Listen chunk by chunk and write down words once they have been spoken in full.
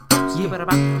Skippy's got a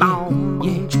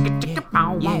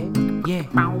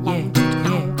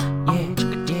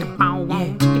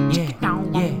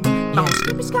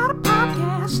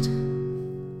podcast.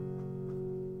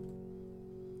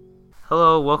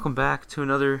 Hello, welcome back to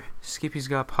another Skippy's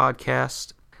Got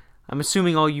podcast. I'm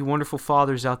assuming all you wonderful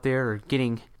fathers out there are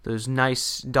getting those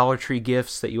nice Dollar Tree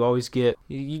gifts that you always get.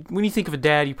 When you think of a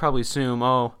dad, you probably assume,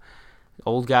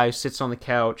 old guy who sits on the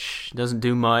couch, doesn't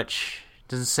do much,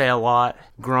 doesn't say a lot,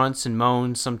 grunts and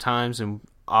moans sometimes in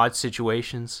odd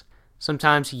situations.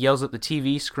 Sometimes he yells at the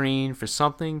TV screen for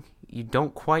something you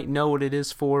don't quite know what it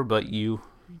is for, but you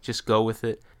just go with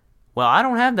it. Well, I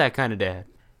don't have that kind of dad.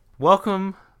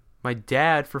 Welcome, my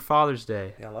dad, for Father's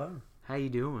Day. Hello. How you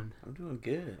doing? I'm doing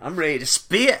good. I'm ready to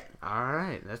spit. All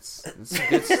right, that's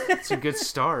a good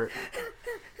start.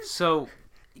 So,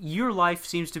 your life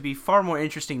seems to be far more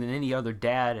interesting than any other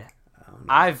dad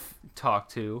I've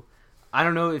talked to. I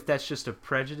don't know if that's just a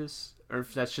prejudice or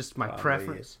if that's just my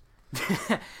preference.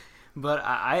 But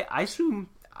I assume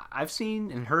I've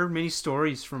seen and heard many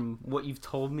stories from what you've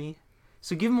told me.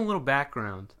 So give them a little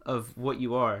background of what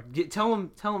you are. Tell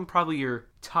them probably your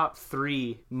top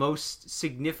 3 most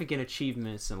significant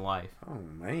achievements in life. Oh,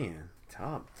 man.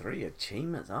 Top 3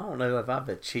 achievements? I don't know if I've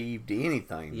achieved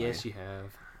anything, Yes, man. you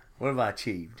have. What have I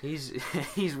achieved?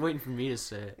 He's waiting for me to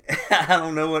say it. I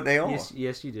don't know what they are.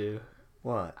 Yes, you do.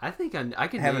 What? I think I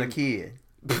can Having a kid.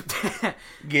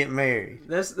 Getting married.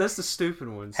 That's the stupid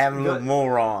ones. Having a little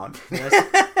moron.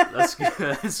 That's good.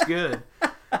 That's good.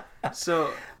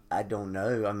 So I don't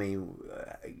know. I mean,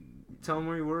 tell them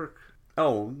where you work.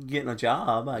 Getting a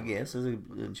job, I guess, is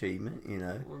an achievement, you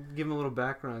know. Well, give them a little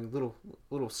background,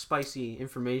 little spicy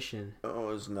information. Oh,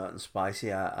 it's nothing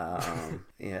spicy. I'm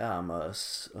a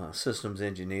systems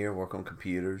engineer, work on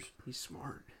computers. He's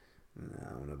smart. I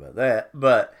don't know about that,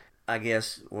 but I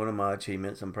guess one of my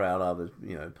achievements I'm proud of is,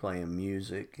 playing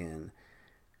music and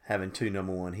having 2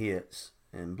 number 1 hits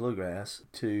in bluegrass,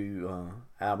 2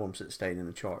 albums that stayed in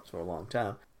the charts for a long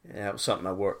time. And that was something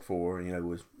I worked for,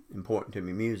 was important to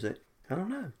me, music. I don't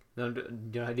know.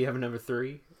 Do you have a number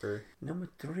 3? Or? Number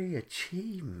 3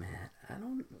 achievement.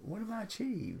 What have I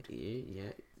achieved?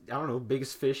 Yeah. I don't know,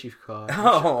 biggest fish you've caught.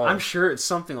 I'm sure it's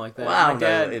something like that. Well, I don't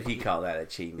know if you call that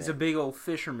achievement. He's a big old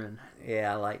fisherman.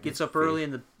 Yeah, I like Gets up early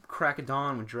in the crack of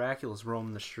dawn when Dracula's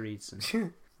roaming the streets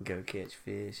and go catch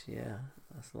fish. Yeah,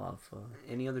 that's a lot of fun.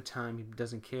 Any other time he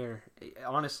doesn't care.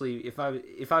 Honestly, if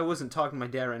I wasn't talking to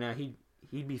my dad right now, he'd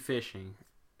be fishing.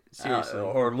 Seriously,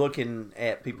 or looking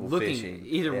at people fishing.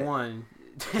 Either one.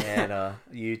 At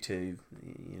YouTube,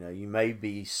 you may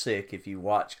be sick if you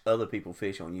watch other people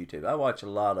fish on YouTube. I watch a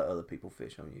lot of other people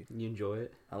fish on YouTube. You enjoy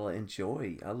it? I love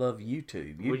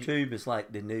YouTube. YouTube is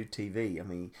like the new TV. I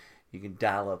mean, you can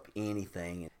dial up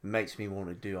anything. It makes me want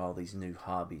to do all these new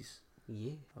hobbies.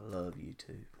 Yeah, I love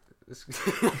YouTube.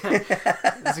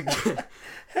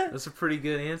 That's a pretty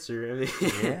good answer. I mean,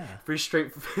 yeah, pretty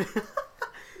straight.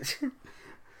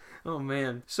 Oh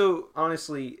man. So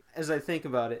honestly, as I think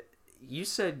about it, you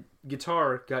said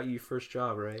guitar got you your first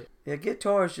job, right? Yeah,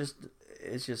 guitar it's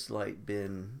just like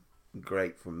been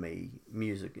great for me.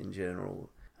 Music in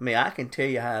general. I mean, I can tell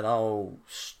you how it all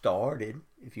started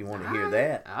if you want to hear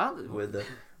that with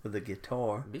the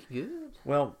guitar. Be good.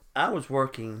 Well, I was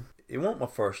working. It wasn't my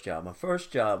first job. My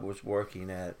first job was working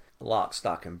at Lock,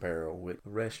 Stock, and Barrel with a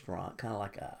restaurant, kind of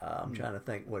like I'm trying to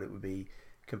think what it would be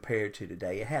compared to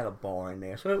today. It had a bar in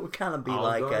there, so it would kind of be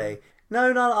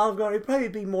not Olive Garden. It'd probably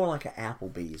be more like an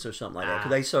Applebee's or something like that,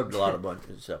 because they served a lot of bunch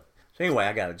of stuff. So anyway,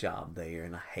 I got a job there,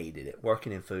 and I hated it.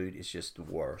 Working in food is just the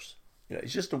worst.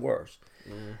 It's just the worst.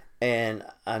 Mm. And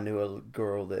I knew a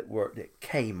girl that worked at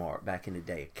Kmart back in the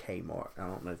day. Kmart. I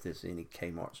don't know if there's any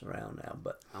Kmarts around now,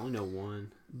 but I only know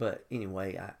one. But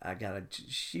anyway,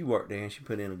 she worked there, and she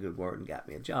put in a good word and got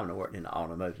me a job. And I worked in the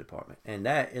automotive department, and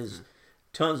that is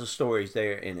tons of stories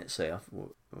there in itself.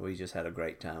 We just had a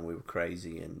great time. We were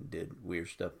crazy and did weird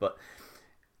stuff. But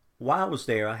while I was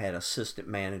there, I had an assistant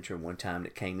manager one time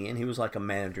that came in. He was like a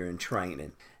manager in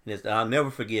training. And I'll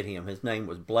never forget him. His name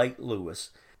was Blake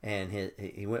Lewis, and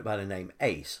he went by the name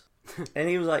Ace. And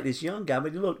he was like this young guy,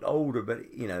 but he looked older. But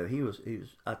he was.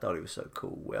 I thought he was so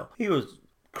cool. Well, he was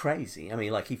crazy. I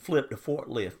mean, like he flipped a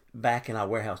forklift back in our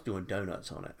warehouse doing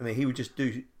donuts on it. I mean, he would just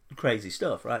do crazy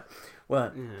stuff, right?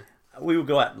 Well. Mm. We would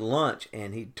go out to lunch,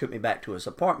 and he took me back to his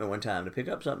apartment one time to pick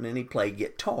up something, and he played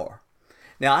guitar.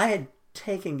 Now, I had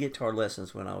taken guitar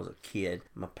lessons when I was a kid.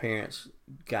 My parents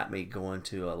got me going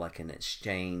to an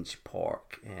exchange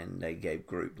park, and they gave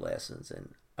group lessons,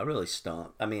 and I really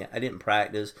stunk. I mean, I didn't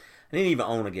practice. I didn't even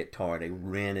own a guitar. They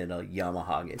rented a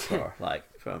Yamaha guitar, like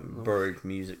from Bird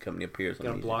Music Company up here.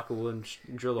 Got a block of wood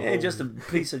and drill a hole. And just a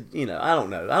piece of, I don't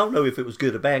know. I don't know if it was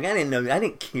good or bad. I didn't know. I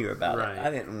didn't care about it. I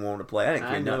didn't want to play. I didn't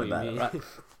care nothing about it. Right?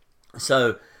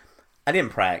 So I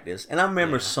didn't practice. And I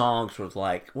remember songs was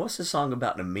like, what's the song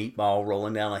about the meatball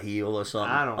rolling down a hill or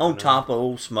something? I don't know. On top of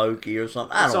Old Smoky or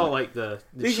something. I don't know. It's all like the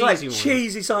These cheesy like ones.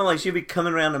 cheesy songs, like she'd be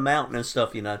coming around the mountain and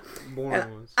stuff, Boring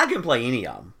ones. I can play any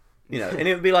of them. And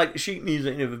it would be like sheet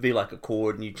music, and it would be like a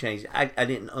chord, and you change it. I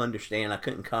didn't understand. I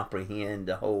couldn't comprehend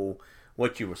the whole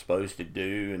what you were supposed to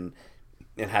do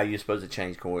and how you're supposed to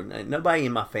change chords. And nobody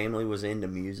in my family was into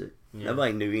music. Yeah.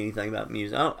 Nobody knew anything about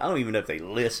music. I don't even know if they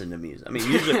listened to music. I mean,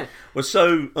 music was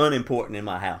so unimportant in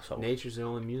my household. Nature's the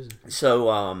only music.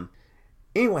 So,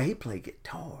 anyway, he played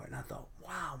guitar, and I thought,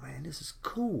 wow, man, this is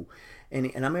cool.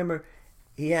 And I remember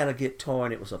he had a guitar,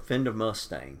 and it was a Fender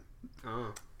Mustang.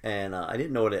 Oh. And I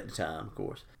didn't know it at the time, of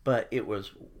course. But it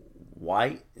was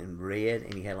white and red,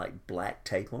 and he had like black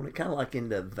tape on it, kind of like in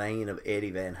the vein of Eddie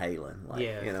Van Halen. Like,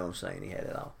 you know what I'm saying? He had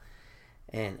it all.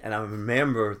 And I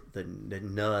remember the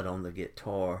nut on the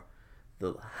guitar,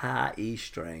 the high E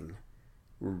string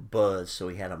buzzed, so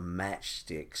he had a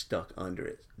matchstick stuck under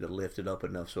it to lift it up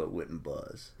enough so it wouldn't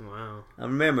buzz. Wow. I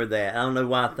remember that. I don't know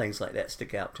why things like that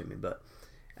stick out to me, but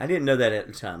I didn't know that at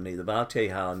the time neither, but I'll tell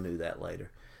you how I knew that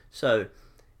later. So,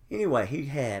 anyway, he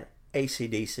had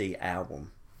AC/DC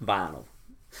album, vinyl.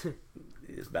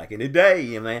 It was back in the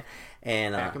day, man.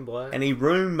 And, Back in Black? And he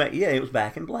it was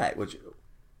Back in Black, which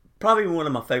probably one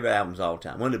of my favorite albums of all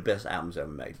time. One of the best albums ever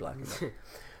made, Black in Black.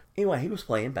 Anyway, he was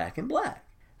playing Back in Black.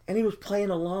 And he was playing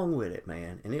along with it,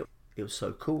 man. And it was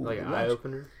so cool. Like an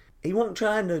eye-opener? He wasn't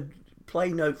trying to play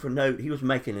note for note. He was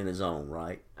making it his own,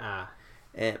 right?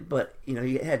 But,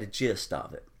 he had the gist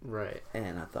of it. Right.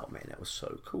 And I thought, man, that was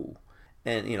so cool.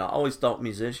 And, I always thought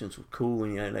musicians were cool,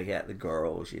 and, they got the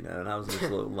girls, and I was this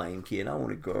little lame kid. I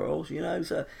wanted girls,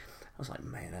 so I was like,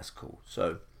 man, that's cool.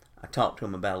 So I talked to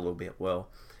him about it a little bit. Well,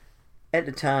 at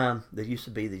the time, there used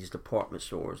to be these department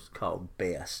stores called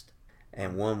Best,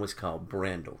 and one was called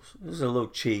Brindle's. It was a little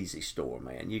cheesy store,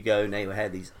 man. You go, and they would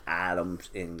have these items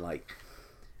in, like,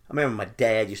 I remember my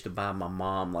dad used to buy my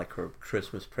mom, like, her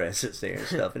Christmas presents there and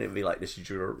stuff, and it would be like this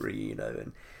jewelry,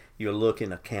 and you would look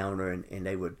in a counter, and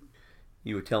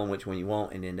you would tell them which one you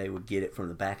want, and then they would get it from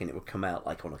the back, and it would come out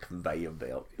like on a conveyor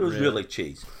belt. It was really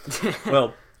cheesy.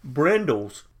 Well,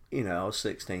 Brindle's, I was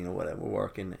 16 or whatever,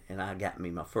 working, and I got me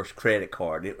my first credit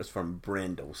card. It was from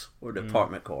Brindle's, or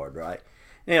department card, right?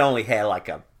 And it only had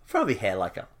probably had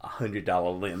like a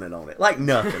 $100 limit on it, like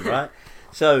nothing, right?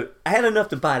 So I had enough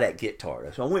to buy that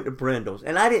guitar. So I went to Brindle's,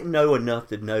 and I didn't know enough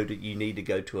to know that you need to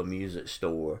go to a music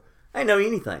store. I didn't know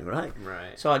anything, right?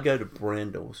 Right. So I go to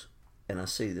Brindle's, and I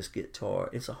see this guitar.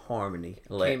 It's a Harmony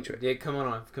electric. Did it come on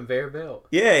a conveyor belt?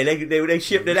 Yeah, they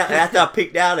shipped it out. After I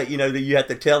picked out that you have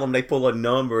to tell them, they pull a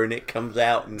number and it comes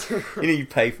out, and you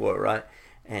pay for it, right?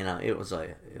 And it was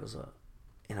a,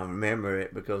 and I remember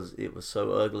it because it was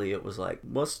so ugly. It was like,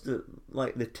 what's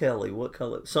the telly? What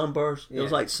color? Sunburst. It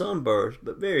was like Sunburst,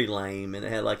 but very lame, and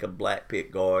it had like a black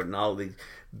pick guard and all these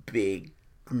big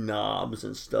knobs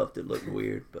and stuff that looked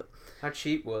weird. But how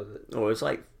cheap was it? Oh, it was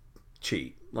like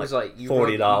cheap. It was like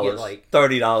 $40,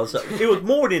 $30. It was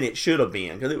more than it should have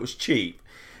been because it was cheap.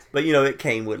 But it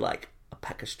came with like a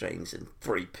pack of strings and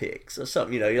 3 picks or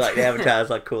something. You like to advertise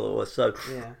like cool it was. So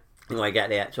anyway, I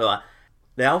got that. So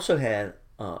they also had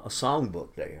a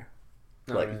songbook there,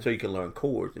 so you could learn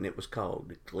chords, and it was called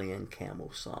the Glenn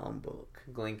Campbell Songbook.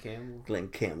 Glenn Campbell. Glenn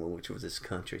Campbell, which was this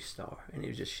country star, and he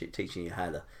was just teaching you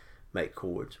how to make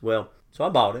chords. Well, so I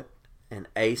bought it, and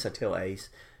I tell Ace.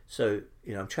 So,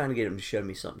 I'm trying to get him to show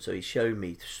me something. So he showed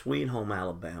me Sweet Home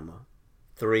Alabama,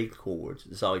 3 chords.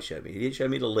 That's all he showed me. He didn't show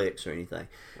me the licks or anything.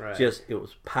 Right. Just, it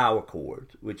was power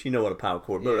chords, which you know what a power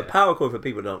chord. But a power chord, for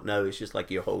people who don't know, it's just like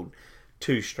you hold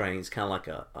 2 strings, kind of like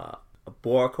a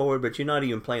bar chord, but you're not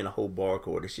even playing a whole bar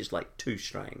chord. It's just like 2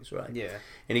 strings, right? Yeah.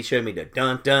 And he showed me the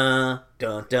dun-dun,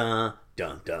 dun-dun,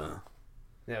 dun-dun.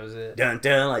 That was it. Dun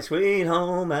dun, like Sweet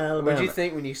Home Alabama. What did you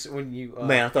think when you?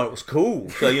 Man, I thought it was cool.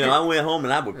 So I went home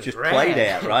and I would just play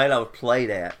that, right? I would play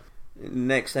that.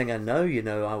 Next thing I know,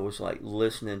 I was like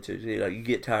listening to, you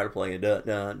get tired of playing dun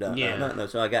dun dun dun dun.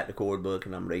 So I got the chord book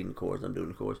and I'm reading the chords. I'm doing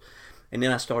the chords, and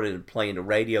then I started playing the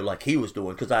radio like he was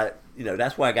doing because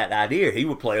that's where I got the idea. He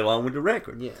would play along with the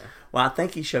record. Yeah. Well, I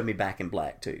think he showed me Back in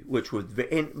Black too, which was.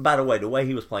 And by the way, the way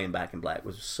he was playing Back in Black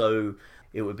was so.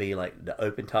 It would be like the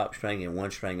open top string and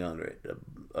 1 string under it, the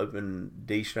open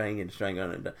D string and string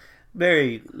under it.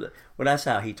 Very. Well, that's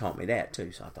how he taught me that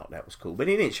too. So I thought that was cool. But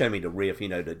he didn't show me the riff. The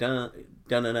dun dun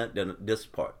dun dun dun this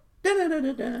part. Dun dun dun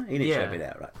dun dun. He didn't show me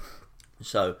that, right?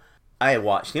 So I had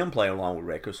watched him play along with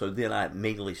records. So then I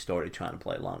immediately started trying to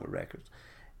play along with records.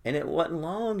 And it wasn't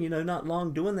long, not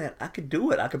long doing that. I could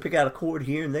do it. I could pick out a chord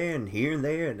here and there,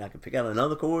 and I could pick out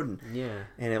another chord, and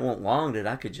it wasn't long that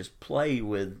I could just play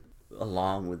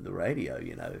along with the radio,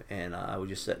 And I would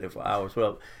just sit there for hours.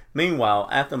 Well, meanwhile,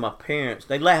 after my parents,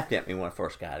 they laughed at me when I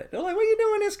first got it. They're like, "What are you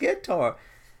doing this guitar?"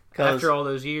 After all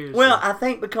those years. Well, I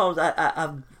think because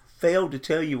I failed to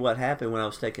tell you what happened when I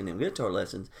was taking them guitar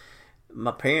lessons.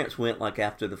 My parents went like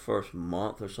after the first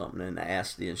month or something and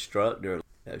asked the instructor,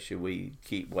 should we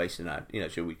keep wasting our,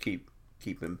 should we keep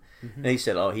him? Mm-hmm. And he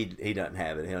said, "Oh, he doesn't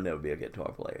have it. He'll never be a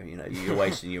guitar player. You're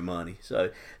wasting your money."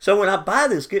 So when I buy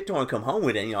this guitar and come home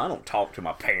with it, I don't talk to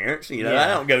my parents. I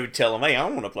don't go tell them, "Hey, I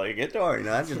want to play a guitar."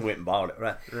 I just went and bought it,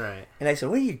 right? Right. And they said,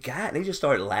 "What do you got?" And they just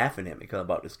started laughing at me because I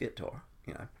bought this guitar.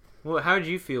 Well, how did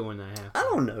you feel when that happened? I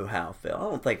don't know how I felt. I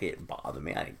don't think it bothered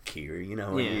me. I didn't care.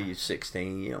 When you're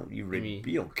 16,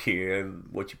 you don't care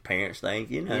what your parents think.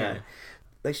 Yeah.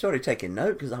 They started taking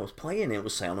note because I was playing and it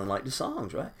was sounding like the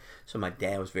songs, right? So my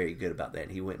dad was very good about that.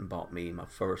 He went and bought me my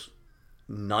first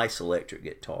nice electric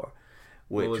guitar,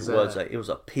 which was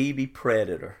a PB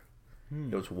Predator.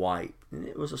 It was white and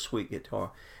it was a sweet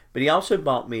guitar. But he also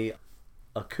bought me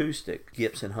acoustic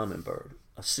Gibson Hummingbird,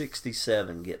 a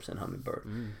 '67 Gibson Hummingbird.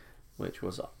 Which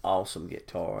was an awesome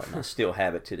guitar, and I still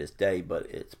have it to this day, but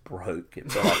it's broke.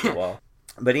 It fell off the wall.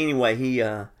 But anyway, he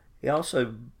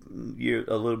also a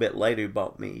little bit later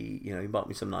bought me, he bought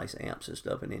me some nice amps and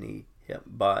stuff, and then he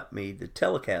bought me the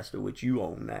Telecaster, which you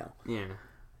own now. Yeah.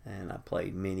 And I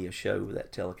played many a show with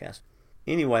that Telecaster.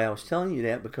 Anyway, I was telling you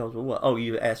that because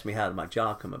you asked me how did my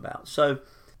job come about. So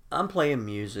I'm playing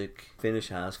music,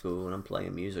 finished high school, and I'm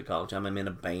playing music all the time. I'm in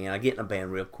a band. I get in a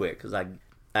band real quick because I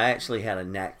actually had a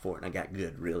knack for it, and I got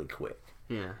good really quick.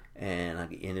 Yeah. And I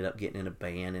ended up getting in a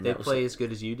band. And they play as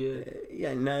good as you did?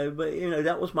 Yeah, no, but,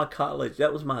 that was my college.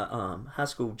 That was my high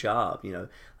school job,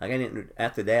 Like,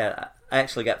 after that, I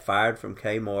actually got fired from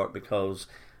Kmart because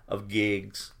of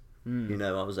gigs.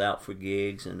 I was out for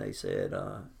gigs, and they said,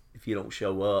 if you don't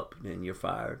show up, then you're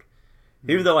fired.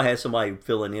 Even though I had somebody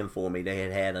filling in for me, they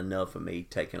had enough of me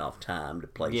taking off time to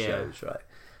play shows, right?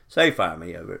 So they fired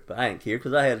me over it, but I didn't care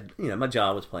because I had, my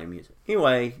job was playing music.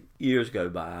 Anyway, years go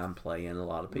by, I'm playing a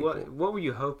lot of people. What were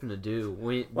you hoping to do?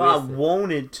 I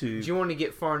wanted to. Did you want to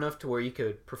get far enough to where you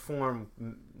could perform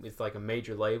with like a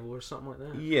major label or something like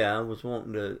that? Yeah, I was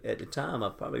wanting to. At the time, I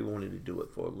probably wanted to do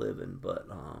it for a living, but.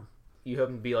 You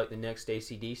hoping to be like the next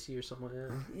AC/DC or something like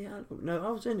that? Yeah, I don't know.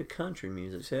 I was into country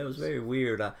music, so it was very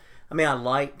weird. I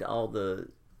liked all the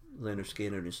Leonard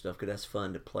Skinner and stuff because that's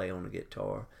fun to play on the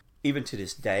guitar. Even to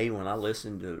this day, when I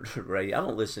listen to radio, I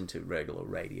don't listen to regular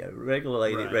radio.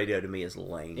 Regular radio to me is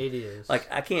lame. It is.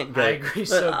 Like, I can't go. I agree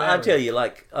so badly. I tell you,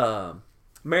 like,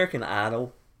 American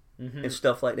Idol and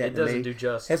stuff like that. It doesn't do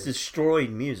justice. Has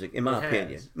destroyed music, in my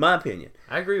opinion. My opinion.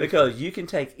 I agree with because you can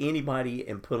take anybody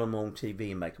and put them on TV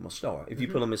and make them a star. If you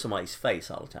put them in somebody's face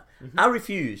all the time. I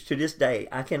refuse, to this day,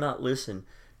 I cannot listen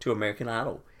to American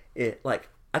Idol.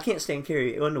 I can't stand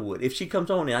Carrie Underwood. If she comes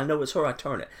on and I know it's her, I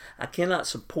turn it. I cannot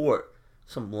support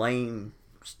some lame.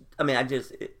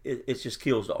 It just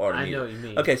kills the art of music. I know what you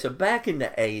mean. Okay, so back in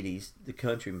the '80s, the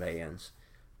country bands,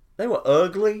 they were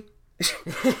ugly.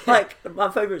 Like my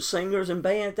favorite singers and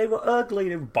bands, they were ugly.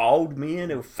 They were bald men.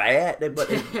 They were fat.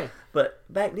 But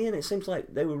back then, it seems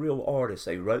like they were real artists.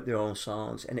 They wrote their own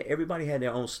songs, and everybody had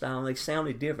their own style. And they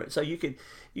sounded different. So you could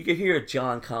hear a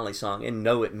John Conley song and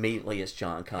know immediately it's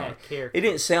John Conley. It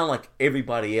didn't sound like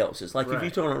everybody else's. Like if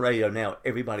you turn on the radio now,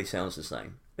 everybody sounds the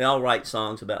same. They all write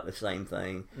songs about the same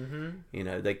thing.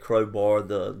 They crowbar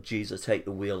the Jesus take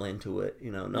the wheel into it.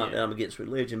 Not that I'm against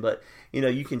religion, but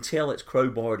you can tell it's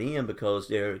crowbarred in because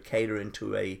they're catering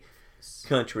to a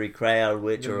country crowd,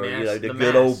 which are the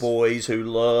good old boys who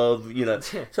love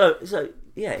So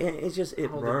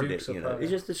it burned it. It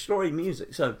just destroyed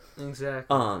music. So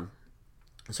exactly.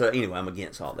 So anyway, I'm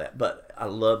against all that, but I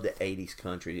love the '80s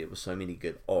country. It was so many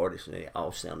good artists, and they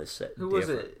all sounded set. Who was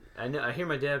it? I know. I hear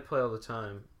my dad play all the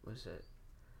time. What is it?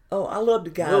 Oh, I love the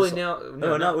guys. Willie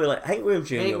not Willie. Hank Williams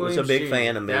Jr. was a big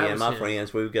fan of me and my him.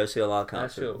 friends. We would go see a lot of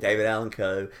concerts. David Allen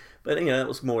Coe. But, that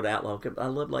was more the outlaw. I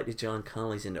love like the John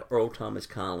Conleys and the Earl Thomas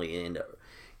Conley and,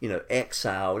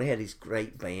 Exile. They had these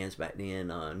great bands back then,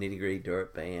 Nitty Gritty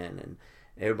Dirt Band, and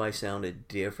everybody sounded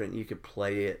different. You could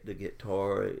play it, the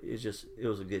guitar. It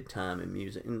was a good time in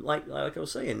music. And like I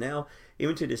was saying, now,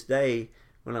 even to this day,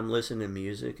 when I'm listening to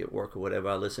music at work or whatever,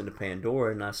 I listen to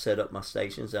Pandora and I set up my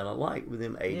stations that I like with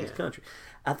them 80s country.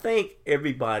 I think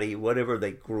everybody, whatever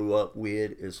they grew up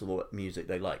with, is what music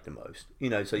they like the most. You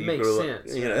know, so you Makes grew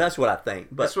sense, up. You know, that's what I think.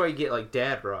 But that's why you get like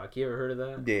dad rock. You ever heard of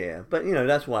that? yeah, but you know,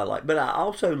 that's what I like. But I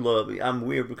also love. I'm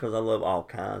weird because I love all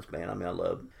kinds, man. I mean,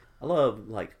 I love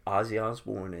like Ozzy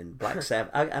Osbourne and Black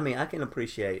Sabbath. I mean, I can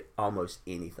appreciate almost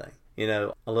anything. You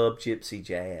know, I love gypsy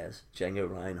jazz, Django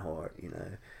Reinhardt. You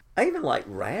know, I even like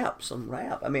rap, some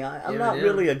rap. I mean, I'm not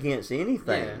really against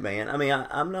anything, man. I mean,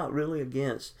 I'm not really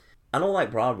against. I don't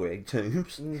like Broadway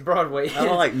tunes. Broadway. I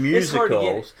don't like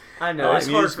musicals. I know, it's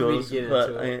hard for me to get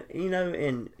into it. You know,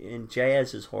 and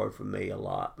jazz is hard for me a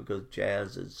lot because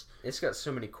jazz is... It's got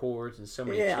so many chords and so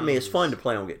many changes. I mean, it's fun to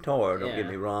play on guitar, don't get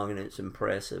me wrong, and it's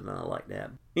impressive, and I like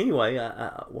that. Anyway,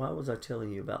 why was I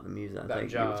telling you about the music? I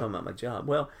think you were talking about my job.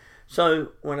 Well, so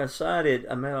when I decided,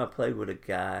 I remember I played with a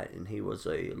guy, and he was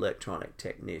a electronic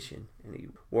technician, and he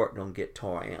worked on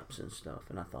guitar amps and stuff.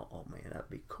 And I thought, oh man, that'd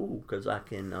be cool because I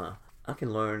can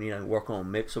learn, you know, work on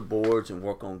mixer boards and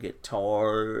work on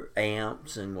guitar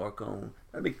amps and work on.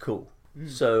 That'd be cool.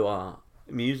 So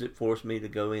music forced me to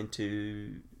go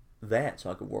into that, so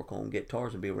I could work on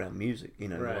guitars and be around music, you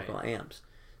know, work on amps.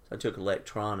 So I took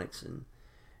electronics, and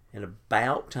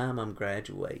about time I'm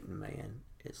graduating, man.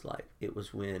 It's like, it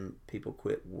was when people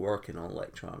quit working on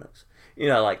electronics. You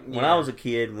know, like when I was a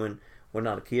kid, well,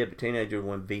 not a kid, but teenager,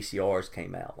 when VCRs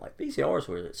came out. Like, VCRs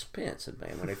were expensive,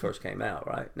 man, when they first came out,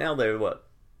 right? Now they're, what,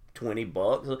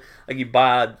 $20? Like, you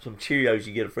buy some Cheerios,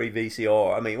 you get a free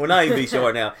VCR. I mean, well, not even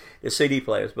VCR now. It's CD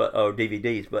players, or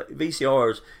DVDs. But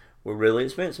VCRs were really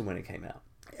expensive when it came out.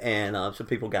 And some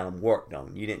people got them worked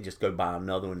on. You didn't just go buy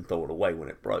another one and throw it away when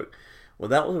it broke. Well,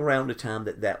 that was around the time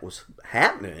that was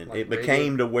happening. Like it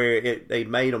became to where they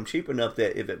made them cheap enough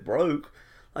that if it broke,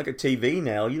 like a TV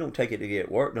now, you don't take it to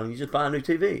get worked on. You just buy a new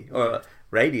TV. Or a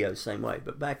radio, same way.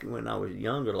 But back when I was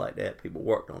younger like that, people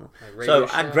worked on them. Like so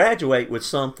I graduate with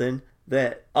something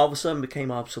that all of a sudden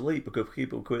became obsolete because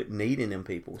people quit needing them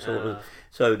people. So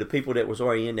so the people that was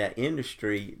already in that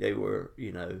industry, they were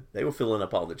filling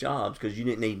up all the jobs because you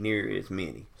didn't need near as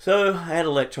many. So I had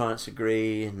an electronics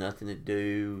degree and nothing to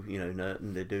do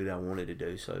that I wanted to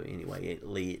do. So anyway, it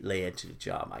led to the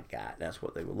job I got. That's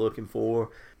what they were looking for.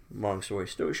 Long story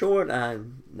short,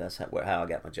 that's how I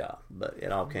got my job. But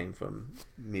it all came from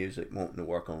music, wanting to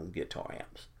work on guitar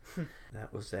amps.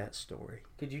 That was that story.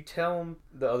 Could you tell them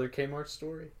the other Kmart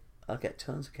story? I've got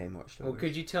tons of Kmart stories. Well,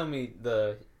 could you tell me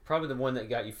probably the one that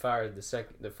got you fired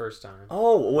the first time?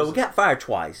 Oh, well, we got fired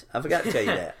twice. I forgot to tell you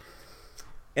that.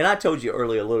 And I told you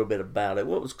earlier a little bit about it.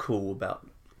 What was cool about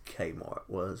Kmart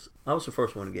was I was the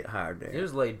first one to get hired there. It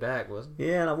was laid back, wasn't it?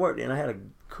 Yeah, and I worked there, and I had a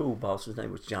cool boss. His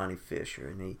name was Johnny Fisher,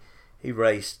 and he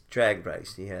drag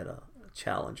raced. He had a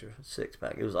Challenger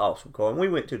 6-pack. It was an awesome car, and we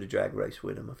went to the drag race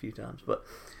with him a few times.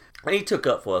 And he took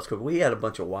up for us because we had a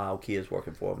bunch of wild kids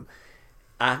working for him.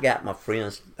 I got my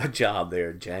friends a job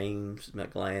there. James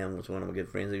McLam was one of my good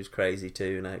friends. He was crazy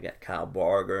too. And I got Kyle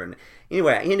Barger. And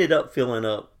anyway, I ended up filling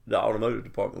up the automotive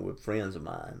department with friends of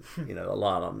mine. You know, a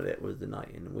lot of them that was the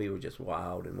night. And we were just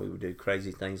wild. And we would do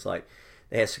crazy things like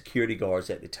they had security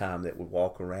guards at the time that would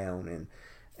walk around.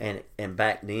 And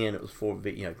back then it was for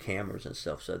cameras and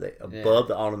stuff. So that above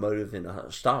the automotive in the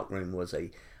stock room was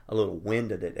a little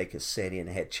window that they could sit in and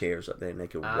had chairs up there and they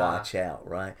could watch out,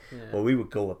 right? Yeah. Well, we would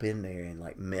go up in there and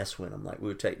like mess with them. Like we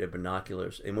would take their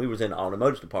binoculars, and we was in the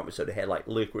automotive department, so they had like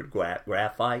liquid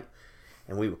graphite,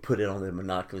 and we would put it on their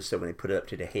binoculars so when they put it up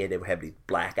to the head, they would have these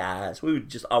black eyes. We would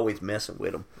just always messing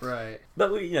with them. Right.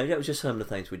 But that was just some of the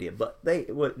things we did. But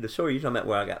the story you're talking about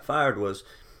where I got fired was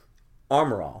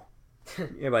Armor All.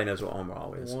 Everybody knows what Armor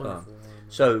All is.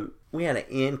 So we had an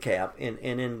end cap, and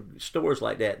in stores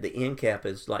like that, the end cap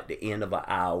is like the end of an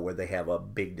aisle where they have a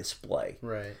big display.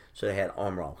 Right. So they had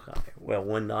Armor All. Well,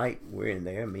 one night we're in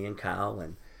there, me and Kyle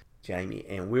and Jamie,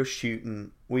 and we're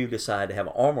shooting. We decided to have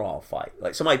an Armor All fight.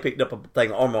 Like somebody picked up a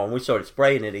thing of Armor All, and we started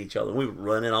spraying at each other. We were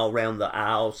running all around the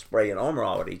aisle, spraying Armor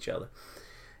All at each other.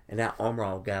 And that Armor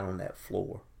All got on that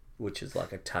floor, which is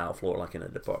like a tile floor, like in a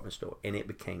department store, and it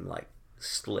became like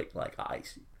slick like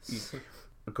ice.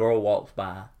 A girl walks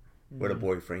by with a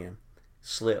boyfriend,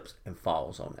 slips and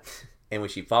falls on it. And when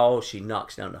she falls, she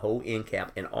knocks down the whole end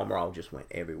cap, and Armor All just went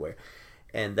everywhere.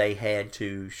 And they had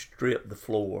to strip the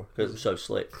floor because it was so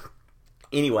slick.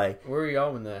 Anyway. Where were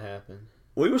y'all when that happened?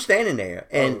 We were standing there,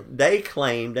 and they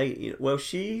claimed,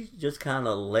 she just kind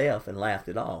of left and laughed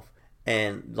it off.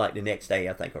 And like the next day,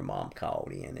 I think her mom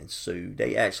called in and sued.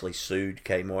 They actually sued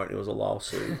Kmart. It was a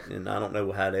lawsuit, and I don't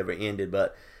know how it ever ended,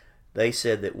 but they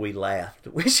said that we laughed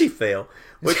when she fell,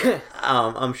 which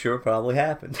I'm sure probably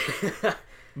happened.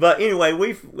 But anyway,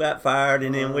 we got fired,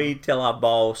 and then we tell our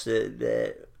boss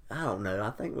that I don't know.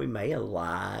 I think we may have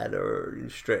lied or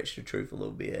stretched the truth a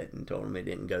little bit and told him it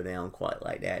didn't go down quite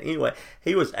like that. Anyway,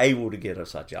 he was able to get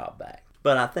us our job back.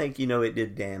 But I think, it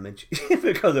did damage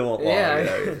because it won't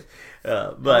long.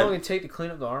 But how long did it take to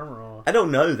clean up the armor off? I don't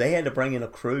know. They had to bring in a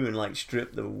crew and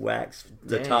strip the wax,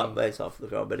 the top base off the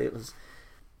car. But it was,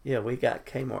 we got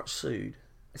Kmart sued.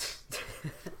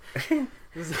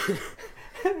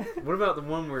 What about the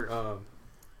one where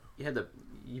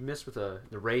you messed with the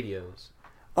radios?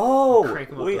 Oh,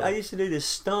 I used to do this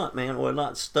stunt, man. Well,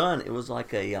 not stunt. It was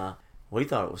like we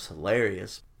thought it was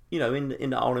hilarious. In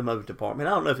the automotive department.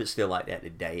 I don't know if it's still like that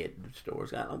today at the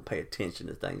stores. I don't pay attention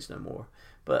to things no more.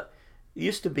 But it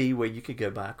used to be where you could go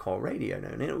buy a car radio now,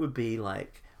 and it would be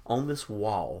like on this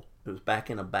wall. It was back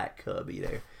in a back cubby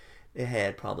there. It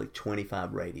had probably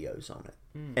 25 radios on it.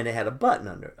 And it had a button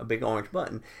under it, a big orange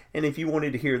button. And if you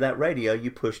wanted to hear that radio,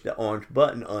 you pushed the orange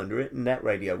button under it, and that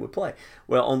radio would play.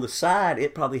 Well, on the side,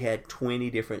 it probably had 20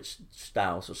 different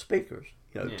styles of speakers,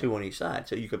 2 on each side.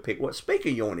 So you could pick what speaker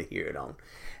you want to hear it on.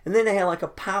 And then they had like a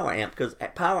power amp, because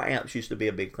power amps used to be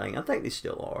a big thing. I think they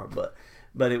still are,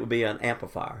 but it would be an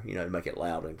amplifier, to make it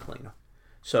louder and cleaner.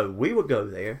 So we would go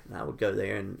there, and I would go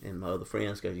there, and my other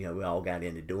friends, because, we all got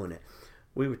into doing it.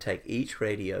 We would take each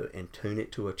radio and tune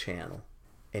it to a channel,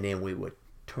 and then we would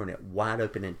turn it wide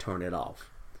open and turn it off.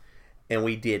 And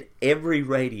we did every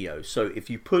radio. So if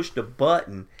you pushed a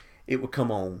button, it would come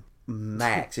on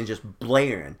max and just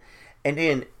blaring. And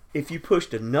then if you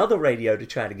pushed another radio to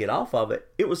try to get off of it,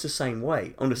 it was the same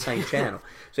way on the same channel.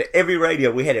 So every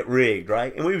radio, we had it rigged,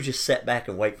 right? And we would just sit back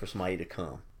and wait for somebody to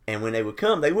come. And when they would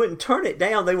come, they wouldn't turn it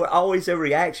down. They would always, their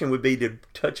reaction would be to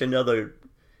touch another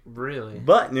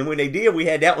button. And when they did, we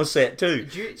had that one set too.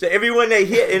 So everyone they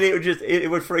hit, and it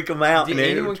would freak them out. Did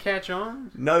anyone catch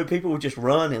on? No, people would just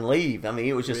run and leave. I mean,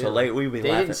 it was just hilarious. We'd be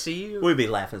laughing. Didn't see you? We'd be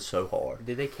laughing so hard.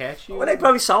 Did they catch you? Well, they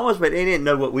probably saw us, but they didn't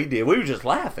know what we did. We were just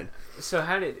laughing. So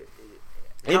how did...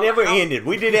 It never ended.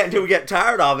 We did that until we got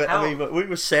tired of it. But we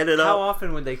would set it up. How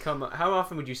often would they come? How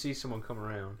often would you see someone come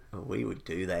around? We would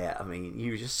do that. I mean,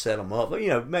 you just set them up.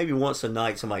 Maybe once a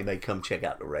night somebody may come check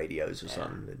out the radios or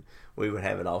something. And we would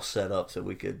have it all set up so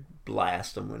we could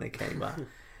blast them when they came by.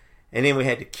 And then we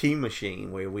had the key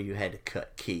machine where we had to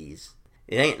cut keys.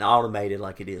 It ain't automated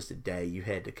like it is today. You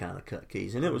had to kind of cut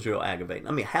keys, and it was real aggravating.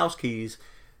 I mean, house keys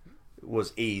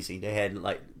was easy. They had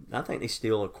I think they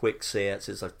still are quick sets.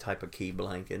 It's a type of key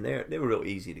blank, and they were real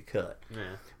easy to cut.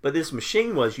 Yeah. But this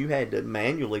machine you had to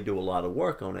manually do a lot of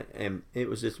work on it, and it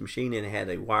was this machine, and it had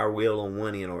a wire wheel on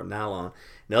one end or a nylon.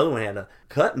 The other one had a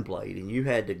cutting blade, and you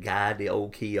had to guide the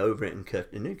old key over it and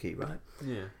cut the new key, right?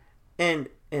 Yeah.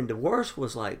 And the worst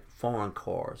was like foreign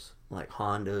cars, like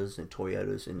Hondas and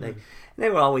Toyotas, and they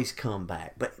would always come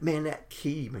back. But man, that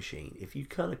key machine, if you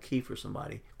cut a key for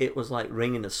somebody, it was like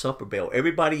ringing the supper bell.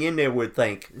 Everybody in there would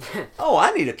think, "Oh,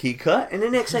 I need a key cut," and the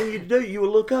next thing you'd do, you would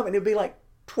look up, and it'd be like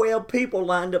 12 people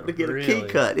lined up to get a key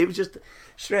cut. It was just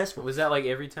stressful. Was that like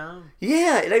every time?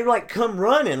 Yeah, they would come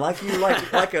running like you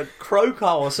like a crow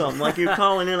call or something, like you're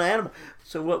calling in an animal.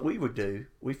 So what we would do,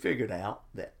 we figured out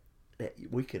that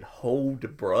we could hold the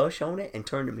brush on it and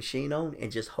turn the machine on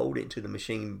and just hold it until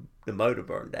the motor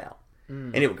burned out.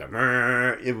 And it would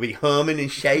go, it would be humming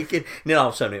and shaking, and then all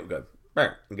of a sudden it would go,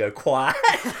 and go quiet.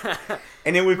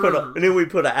 And then we put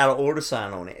an out of order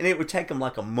sign on it, and it would take them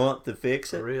like a month to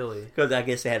fix it. Really? Because I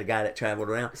guess they had a guy that traveled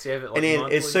around. So and then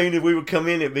monthly? As soon as we would come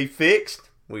in, it'd be fixed.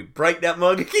 We'd break that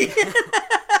mug again.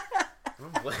 I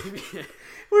don't blame you.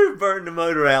 We would burn the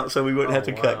motor out so we wouldn't have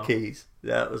to cut keys.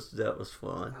 That was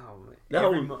fun.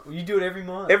 Oh, you do it every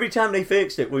month? Every time they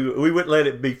fixed it, we wouldn't let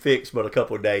it be fixed but a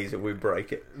couple of days and we'd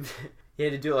break it. You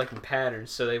had to do it like in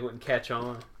patterns so they wouldn't catch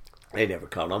on. They never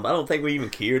caught on. I don't think we even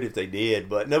cared if they did,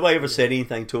 but nobody ever said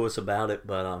anything to us about it.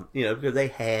 But because they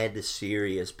had the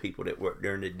serious people that worked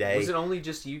during the day. Was it only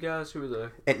just you guys who were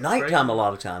the at nighttime a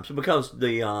lot of times? Because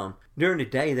the during the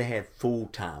day they had full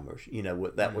timers.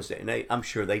 That was it, and I'm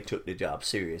sure they took the job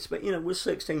serious. But we're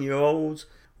 16-year-olds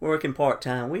working part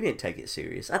time. We didn't take it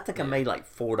serious. I think I made like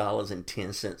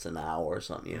 $4.10 an hour or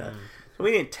something. So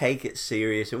we didn't take it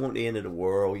serious. It wasn't the end of the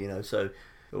world. So.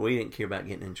 But we didn't care about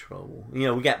getting in trouble. We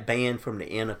got banned from the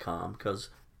intercom because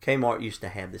Kmart used to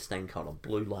have this thing called a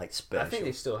blue light special. I think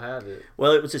they still have it.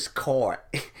 Well, it was this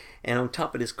cart, and on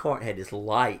top of this cart had this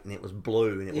light, and it was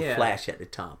blue, and it would flash at the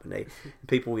top. And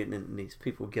people would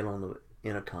get on the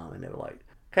intercom, and they were like,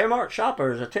 "Kmart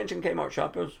shoppers, attention Kmart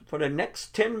shoppers, for the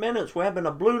next 10 minutes we're having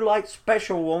a blue light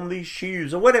special on these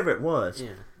shoes," or whatever it was.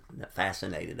 Yeah. That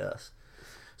fascinated us.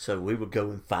 So we would go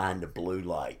and find the blue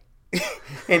light.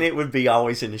 And it would be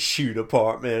always in the shoe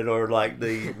department or like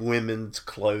the women's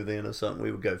clothing or something.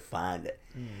 We would go find it.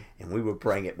 And we would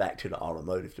bring it back to the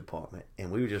automotive department.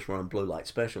 And we would just run blue light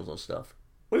specials on stuff.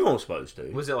 We weren't supposed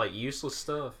to. Was it like useless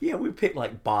stuff? Yeah, we picked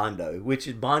like Bondo,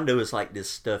 Bondo is like this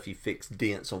stuff you fix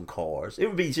dents on cars. It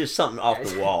would be just something off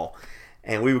the wall.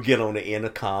 And we would get on the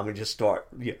intercom and just start,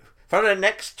 for the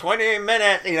next 20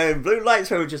 minutes, blue lights,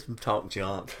 so we would just talk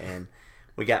junk. And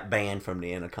we got banned from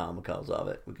the intercom because of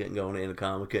it. We couldn't go on the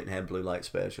intercom. We couldn't have blue light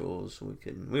specials.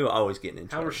 We were always getting in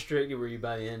trouble. How restricted were you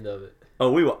by the end of it?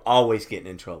 Oh, we were always getting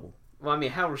in trouble. Well, I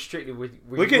mean, how restricted were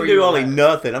we couldn't do hardly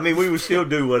nothing. I mean, we would still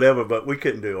do whatever, but we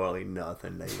couldn't do hardly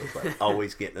nothing. They were like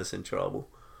always getting us in trouble.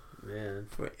 Man.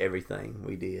 For everything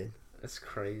we did. That's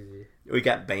crazy. We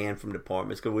got banned from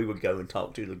departments because we would go and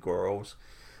talk to the girls.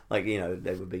 Like,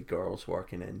 there would be girls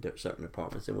working in certain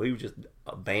departments, and we would just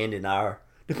abandon our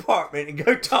department and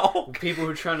go talk. People who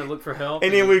were trying to look for help.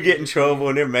 And then we'd get in trouble,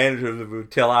 and their managers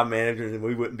would tell our managers, and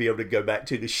we wouldn't be able to go back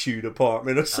to the shoe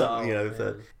department or something.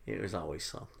 So it was always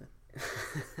something.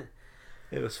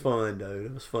 It was fun, though.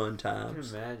 It was fun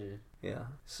times. I can imagine. Yeah.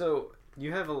 So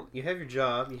you have your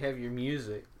job, you have your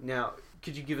music. Now,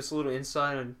 could you give us a little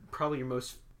insight on probably your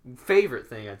most favorite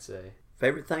thing? I'd say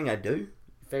favorite thing I do.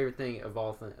 Favorite thing of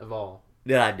all.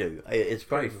 That I do. It's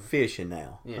probably fishing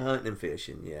now. Yeah. Hunting and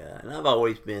fishing, yeah. And I've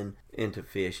always been into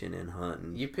fishing and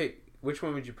hunting. You pick, which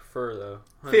one would you prefer, though?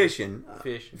 Hunting? Fishing.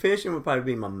 Fishing. Fishing would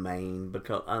probably be my main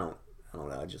because I don't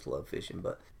know, I just love fishing.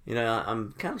 But,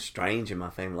 I'm kind of strange in my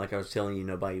family. Like I was telling you,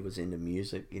 nobody was into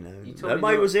music,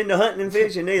 Nobody was into hunting and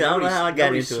fishing either. I don't know how I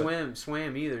got into it.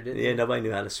 Swam either, didn't Yeah, nobody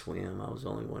knew how to swim. I was the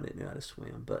only one that knew how to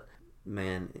swim. But,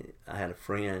 man, I had a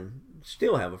friend,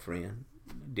 still have a friend,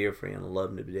 dear friend, I love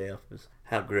him to death, was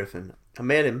Hal Griffin. I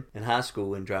met him in high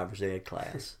school in driver's ed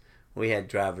class. We had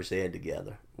driver's ed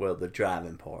together, well, the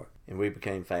driving part, and we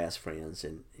became fast friends.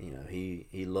 And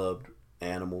he loved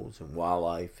animals and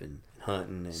wildlife and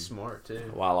hunting and smart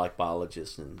too, wildlife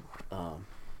biologist. And but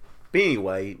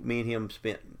anyway, me and him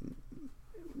spent,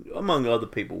 among other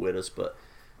people with us, but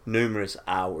numerous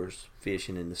hours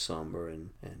fishing in the summer and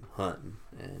hunting.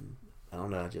 And I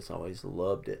don't know, I just always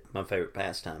loved it. My favorite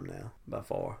pastime now, by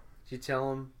far. Did you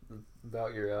tell him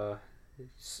about your,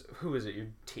 who was it,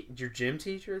 your gym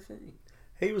teacher, I think?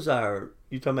 He was our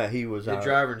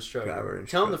driver instructor.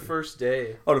 Tell him the first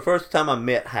day. Oh, the first time I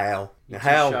met Hal.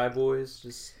 Hal, shy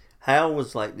boys, Hal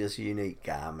was like this unique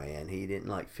guy, man. He didn't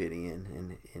like fit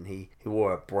in, and he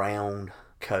wore a brown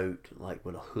coat, like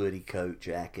with a hoodie coat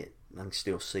jacket. I can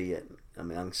still see it. I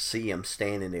mean, I can see him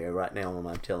standing there right now when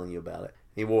I'm telling you about it.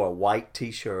 He wore a white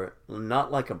t-shirt,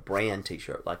 not like a brand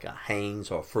t-shirt, like a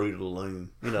Hanes or Fruit of the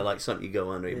Loom, like something you go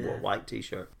under. He wore a white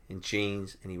t-shirt and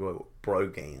jeans, and he wore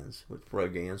brogans, which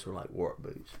brogans were like work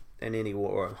boots. And then he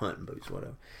wore hunting boots,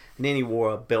 whatever. And then he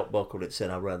wore a belt buckle that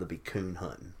said, "I'd rather be coon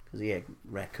hunting," because he had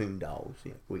raccoon dogs.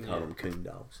 We called them coon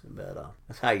dogs. But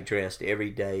that's how he dressed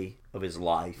every day of his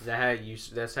life.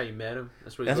 That's how you met him?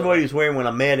 That's what he was wearing when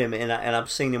I met him, and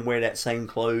I've seen him wear that same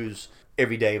clothes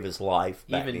every day of his life.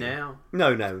 Even now?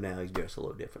 No, now he's dressed a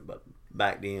little different. But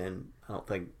back then, I don't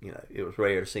think, it was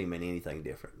rare to see him in anything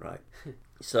different, right?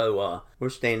 So we're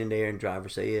standing there in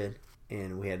driver's ed,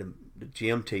 and we had the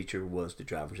gym teacher was the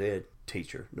driver's ed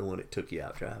teacher, the one that took you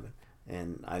out driving.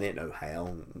 And I didn't know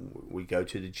how. We go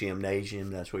to the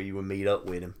gymnasium. That's where you would meet up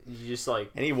with him. You just like...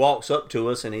 And he walks up to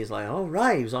us, and he's like, all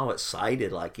right. He was all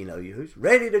excited, like, who's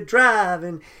ready to drive.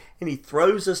 And he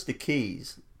throws us the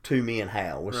keys to me and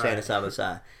Hal. We're standing side by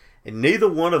side. And neither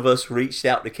one of us reached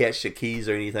out to catch the keys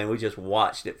or anything. We just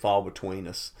watched it fall between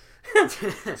us.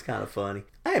 It's kind of funny.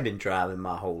 I have been driving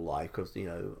my whole life because,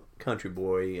 country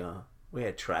boy, we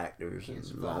had tractors and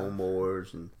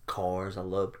lawnmowers and cars. I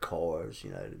loved cars.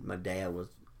 My dad was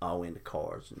all into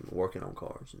cars and working on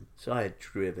cars. And so I had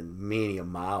driven many a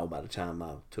mile by the time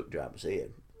I took driver's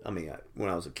ed. I mean, when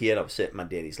I was a kid, I would sit in my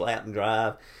daddy's lap and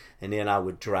drive. And then I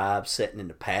would drive sitting in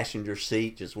the passenger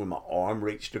seat just when my arm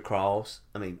reached across.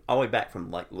 I mean, all the way back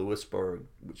from like Lewisburg,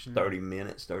 which is 30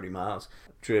 minutes, 30 miles,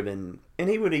 driven. And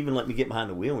he would even let me get behind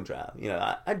the wheel and drive.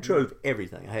 I drove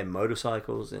everything. I had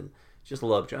motorcycles and just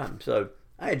loved driving. So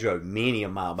I had drove many a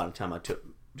mile by the time I took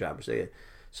driver's ed.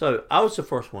 So I was the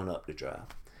first one up to drive.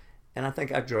 And I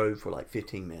think I drove for like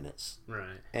 15 minutes.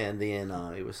 Right. And then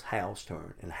it was Hal's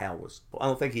turn. And Hal was... I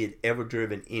don't think he had ever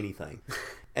driven anything.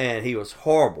 And he was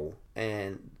horrible.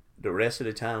 And the rest of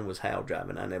the time was Hal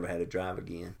driving. I never had to drive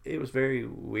again. It was very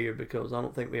weird because I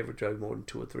don't think we ever drove more than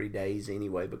 2 or 3 days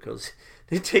anyway, because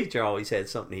the teacher always had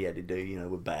something he had to do,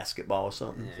 with basketball or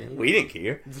something. Yeah, we didn't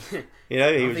care.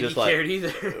 He was just like, cared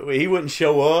either. He wouldn't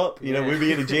show up. We'd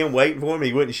be in the gym waiting for him.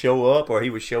 He wouldn't show up, or he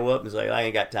would show up and say, I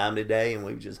ain't got time today, and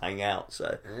we would just hang out.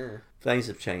 So things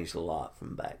have changed a lot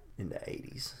from back in the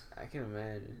 80s. I can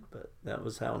imagine. But that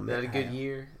was how I met. That a good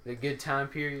year? A good time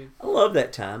period? I love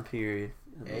that time period.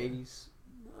 80s.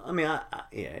 I mean,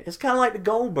 it's kind of like the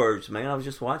Goldbergs, man. I was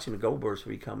just watching the Goldbergs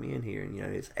before you come in here, and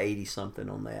it's 80-something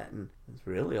on that, and it's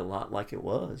really a lot like it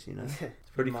was,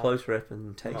 It's pretty close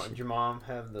representation. Did your mom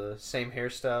have the same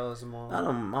hairstyle as a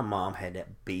mom? My mom had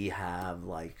that beehive,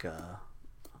 like,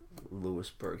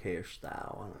 Lewisburg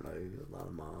hairstyle. I don't know, a lot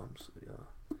of moms,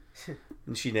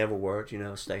 and she never worked,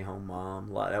 stay-home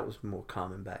mom. That was more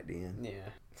common back then. Yeah.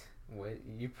 Wait,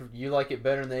 you like it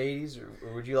better in the 80s,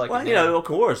 or would you like it now? Of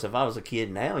course, if I was a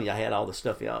kid now and I had all the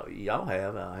stuff y'all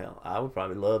have, I would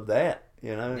probably love that.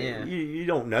 Yeah. You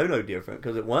don't know no different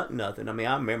because it wasn't nothing. I mean,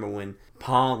 I remember when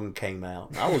Pong came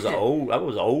out. I was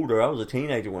older. I was a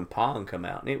teenager when Pong came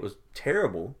out, and it was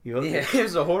terrible. It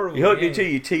was a horrible. You hooked it to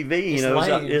your TV. It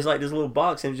was like this little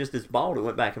box, and it was just this ball that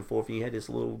went back and forth, and you had this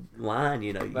little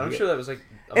line. But I'm sure that was like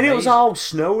amazing. And it was all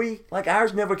snowy. Like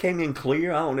ours never came in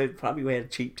clear. I don't know. Probably we had a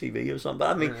cheap TV or something. But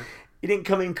I mean. Yeah. It didn't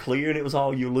come in clear, and it was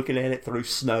all you looking at it through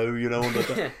snow.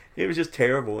 It was just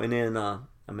terrible. And then I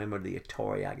remember the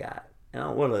Atari I got.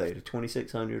 What are they, the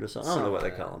 2600 or something? I don't know what they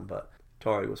call them, but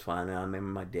Atari was fine. And I remember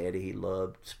my daddy, he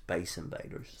loved Space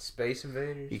Invaders. Space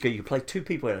Invaders? You could play 2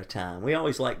 people at a time. We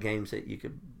always liked games that you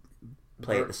could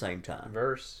play at the same time.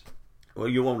 Verse? Well,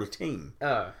 you on a team.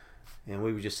 Oh. And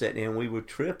we would just sit there and we would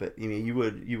trip it. You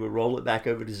would roll it back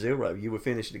over to 0. You would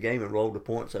finish the game and roll the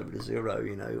points over to 0.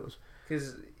 It was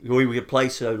because we could play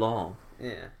so long.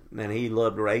 Yeah. And he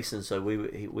loved racing, so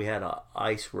we had a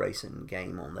ice racing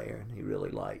game on there, and he really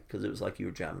liked, because it was like you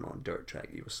were driving on a dirt track,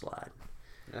 you were sliding.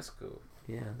 That's cool.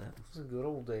 Yeah, that was the good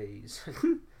old days.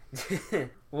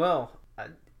 Well,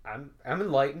 I'm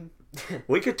enlightened.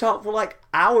 We could talk for like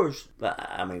hours, but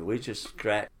I mean, we just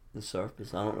scratched the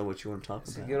surface. I don't know what you want to talk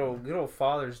about. It's good old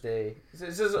Father's Day.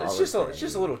 It's just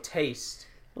a little taste.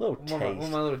 A little taste.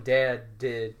 What my little dad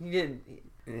did. He didn't.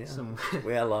 Yeah,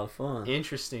 we had a lot of fun.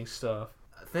 Interesting stuff.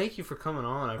 Thank you for coming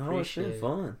on. I appreciate it. It's been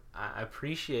fun. I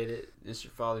appreciate it. It's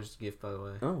your father's gift, by the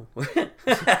way. Oh.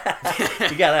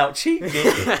 You got out cheap,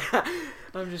 didn't you?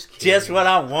 I'm just kidding. Just what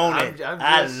I wanted.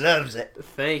 I loves it.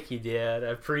 Thank you, Dad. I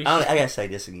appreciate it. I got to say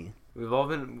this again. We've all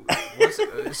been...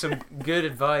 some good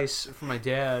advice from my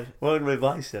dad. What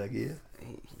advice did I give?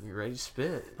 You're ready to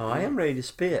spit. Oh, I am ready to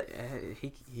spit.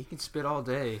 He can spit all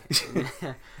day.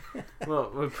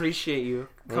 Well, we appreciate you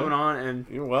coming on, and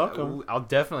you're welcome. I'll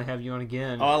definitely have you on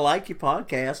again. Oh, I like your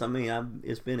podcast. I mean,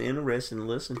 it's been interesting to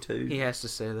listen to. He has to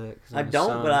say that. I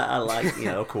don't, but I like.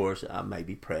 Of course, I may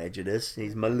be prejudiced.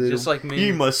 He's my little, just like me.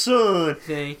 He's my son.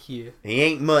 Thank you. He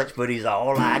ain't much, but he's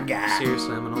all I got.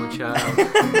 Seriously, I'm an only child.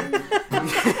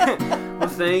 Well,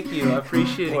 thank you. I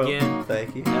appreciate it again.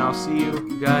 Thank you. And I'll see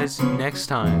you guys next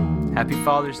time. Happy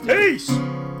Father's Day. Peace.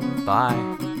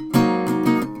 Bye.